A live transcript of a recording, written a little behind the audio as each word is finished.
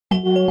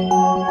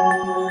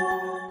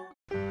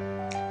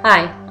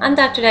Hi, I'm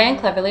Dr. Diane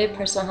Cleverley of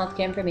Personal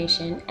Healthcare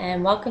Information,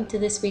 and welcome to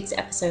this week's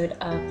episode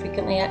of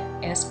Frequently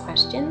Asked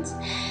Questions.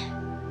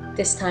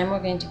 This time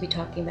we're going to be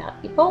talking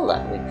about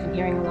Ebola. We've been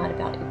hearing a lot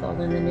about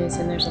Ebola in the news,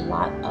 and there's a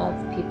lot of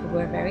people who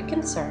are very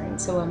concerned,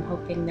 so I'm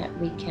hoping that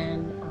we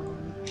can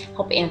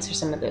help answer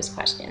some of those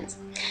questions.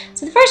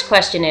 So the first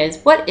question is,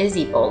 what is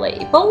Ebola?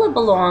 Ebola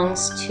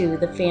belongs to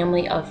the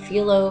family of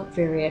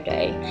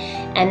Filoviridae,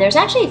 and there's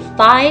actually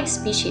 5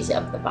 species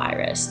of the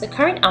virus. The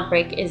current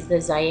outbreak is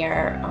the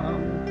Zaire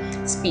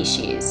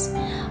species.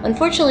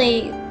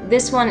 Unfortunately,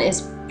 this one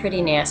is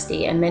pretty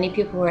nasty, and many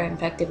people who are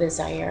infected with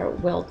Zaire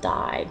will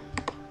die.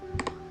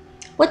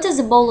 What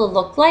does Ebola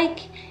look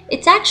like?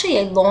 It's actually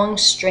a long,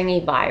 stringy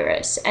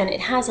virus, and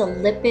it has a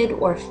lipid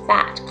or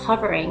fat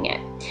covering it,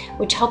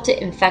 which helps it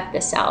infect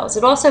the cells.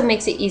 It also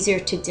makes it easier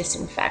to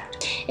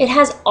disinfect. It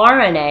has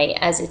RNA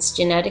as its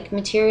genetic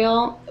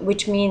material,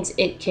 which means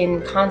it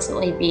can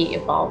constantly be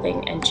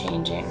evolving and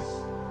changing.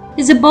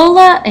 Is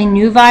Ebola a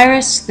new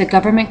virus the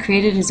government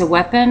created as a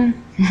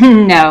weapon?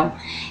 No.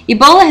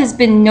 Ebola has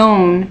been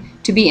known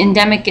to be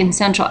endemic in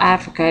Central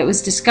Africa. It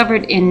was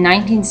discovered in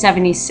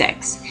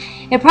 1976.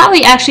 It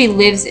probably actually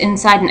lives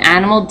inside an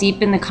animal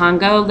deep in the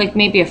Congo, like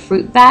maybe a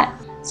fruit bat.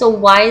 So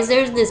why is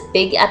there this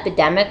big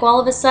epidemic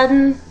all of a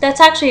sudden? That's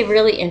actually a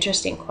really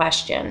interesting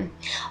question.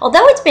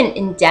 Although it's been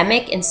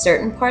endemic in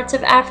certain parts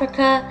of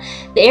Africa,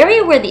 the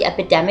area where the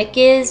epidemic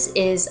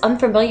is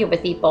unfamiliar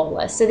with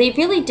Ebola, so they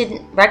really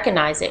didn't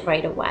recognize it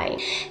right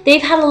away.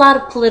 They've had a lot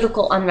of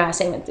political unrest.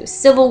 They went through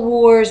civil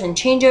wars and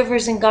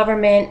changeovers in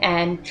government,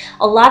 and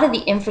a lot of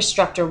the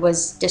infrastructure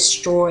was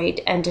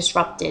destroyed and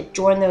disrupted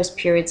during those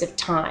periods of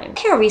time.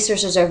 Care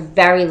resources are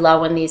very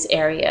low in these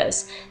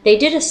areas. They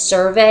did a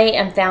survey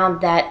and found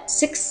that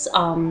 6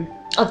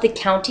 of the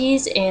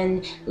counties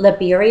in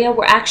Liberia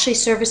were actually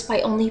serviced by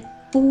only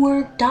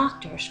 4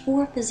 doctors,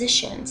 4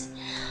 physicians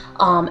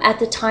at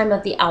the time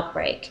of the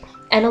outbreak.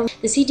 And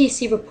the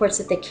CDC reports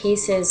that the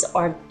cases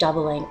are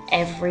doubling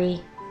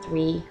every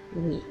 3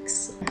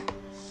 weeks.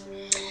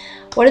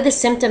 What are the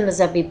symptoms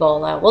of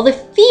Ebola? Well, the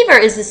fever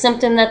is the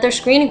symptom that they're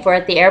screening for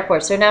at the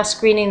airports. They're now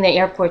screening the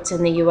airports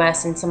in the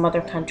US and some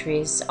other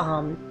countries.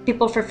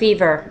 People for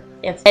fever,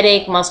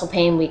 headache, muscle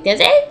pain, weakness,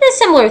 the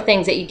similar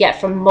things that you get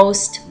from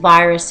most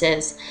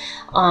viruses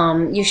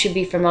you should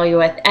be familiar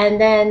with.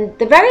 And then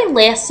the very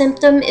last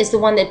symptom is the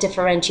one that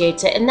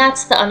differentiates it, and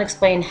that's the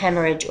unexplained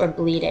hemorrhage or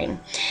bleeding.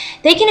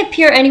 They can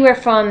appear anywhere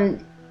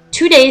from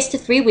 2 days to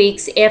 3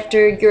 weeks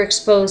after you're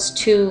exposed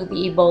to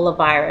the Ebola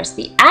virus.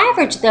 The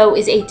average, though,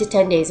 is 8 to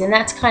 10 days, and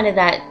that's kind of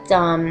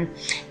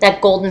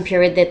that golden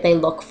period that they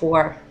look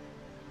for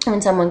when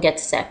someone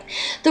gets sick.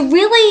 The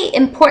really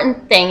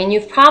important thing, and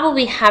you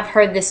probably have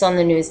heard this on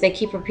the news, they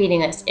keep repeating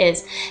this,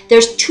 is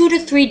there's 2 to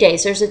 3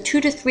 days. There's a 2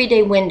 to 3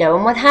 day window,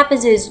 and what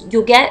happens is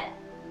you'll get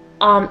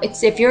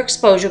if you're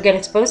exposed, you'll get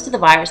exposed to the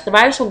virus. The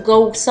virus will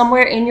go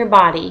somewhere in your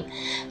body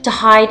to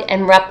hide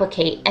and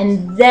replicate,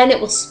 and then it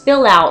will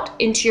spill out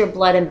into your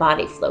blood and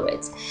body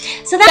fluids.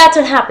 So that's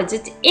what happens.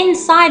 It's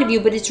inside of you,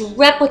 but it's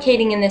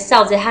replicating in the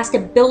cells. It has to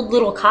build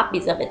little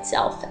copies of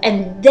itself,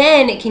 and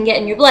then it can get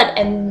in your blood,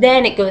 and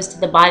then it goes to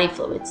the body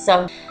fluids.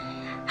 So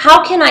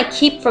how can I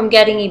keep from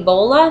getting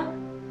Ebola?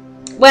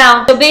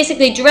 Well, so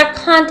basically direct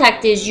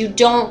contact is you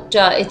don't,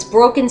 it's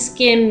broken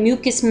skin,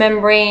 mucous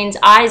membranes,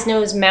 eyes,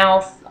 nose,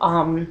 mouth,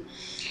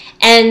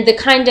 and the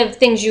kind of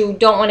things you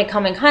don't want to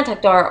come in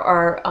contact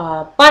are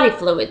body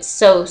fluids.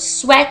 So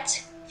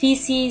sweat,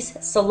 feces,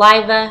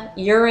 saliva,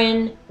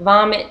 urine,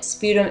 vomit,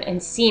 sputum,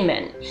 and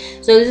semen.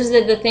 So these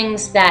are the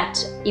things that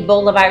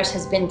Ebola virus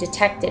has been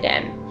detected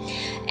in.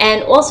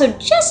 And also,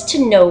 just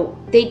to note,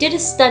 they did a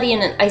study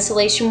in an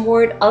isolation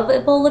ward of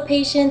Ebola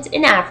patients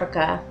in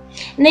Africa.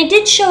 And they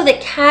did show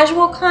that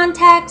casual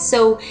contact,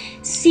 so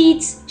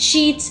seats,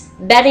 sheets,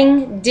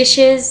 bedding,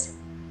 dishes,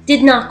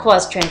 did not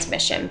cause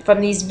transmission from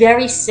these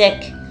very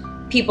sick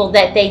people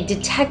that they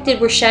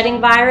detected were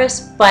shedding virus,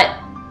 but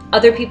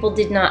other people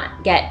did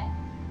not get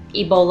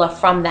Ebola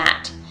from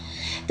that.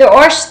 There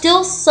are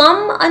still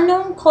some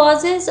unknown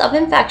causes of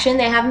infection.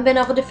 They haven't been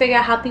able to figure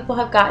out how people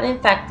have gotten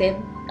infected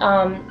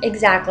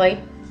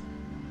exactly.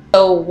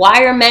 So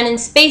why are men in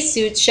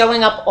spacesuits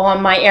showing up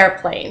on my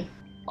airplane?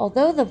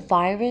 Although the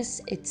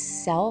virus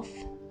itself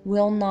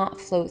will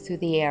not float through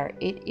the air,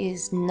 it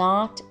is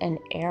not an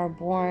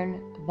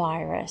airborne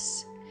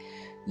virus.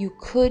 You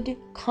could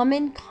come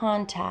in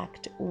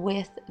contact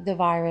with the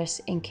virus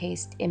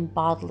encased in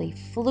bodily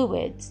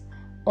fluids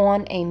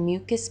on a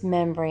mucous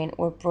membrane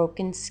or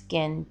broken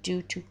skin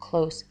due to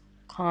close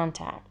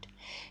contact.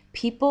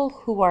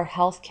 People who are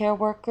healthcare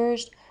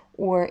workers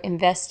or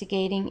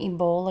investigating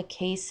Ebola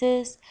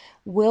cases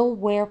will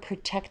wear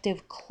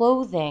protective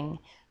clothing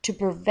to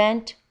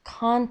prevent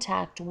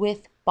contact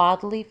with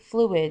bodily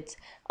fluids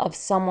of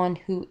someone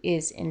who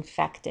is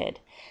infected.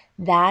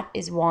 That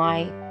is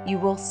why you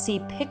will see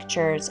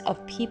pictures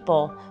of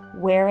people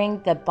wearing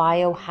the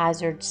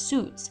biohazard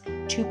suits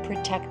to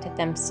protect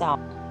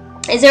themselves.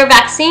 Is there a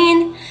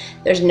vaccine?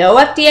 There's no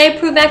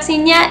FDA-approved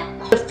vaccine yet.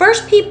 The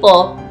first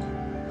people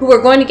who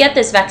are going to get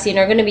this vaccine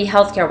are going to be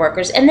healthcare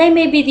workers, and they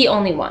may be the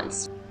only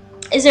ones.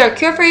 Is there a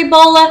cure for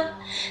Ebola?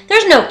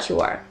 There's no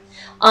cure.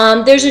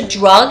 There's a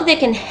drug that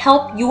can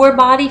help your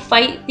body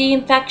fight the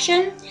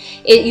infection.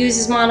 It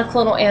uses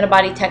monoclonal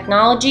antibody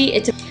technology.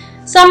 It's a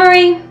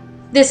summary.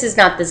 This is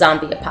not the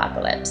zombie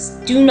apocalypse.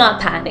 Do not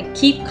panic.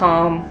 Keep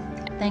calm.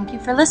 Thank you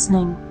for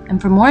listening.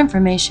 And for more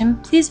information,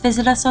 please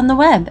visit us on the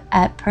web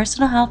at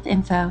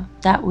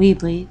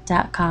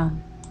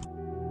personalhealthinfo.weebly.com.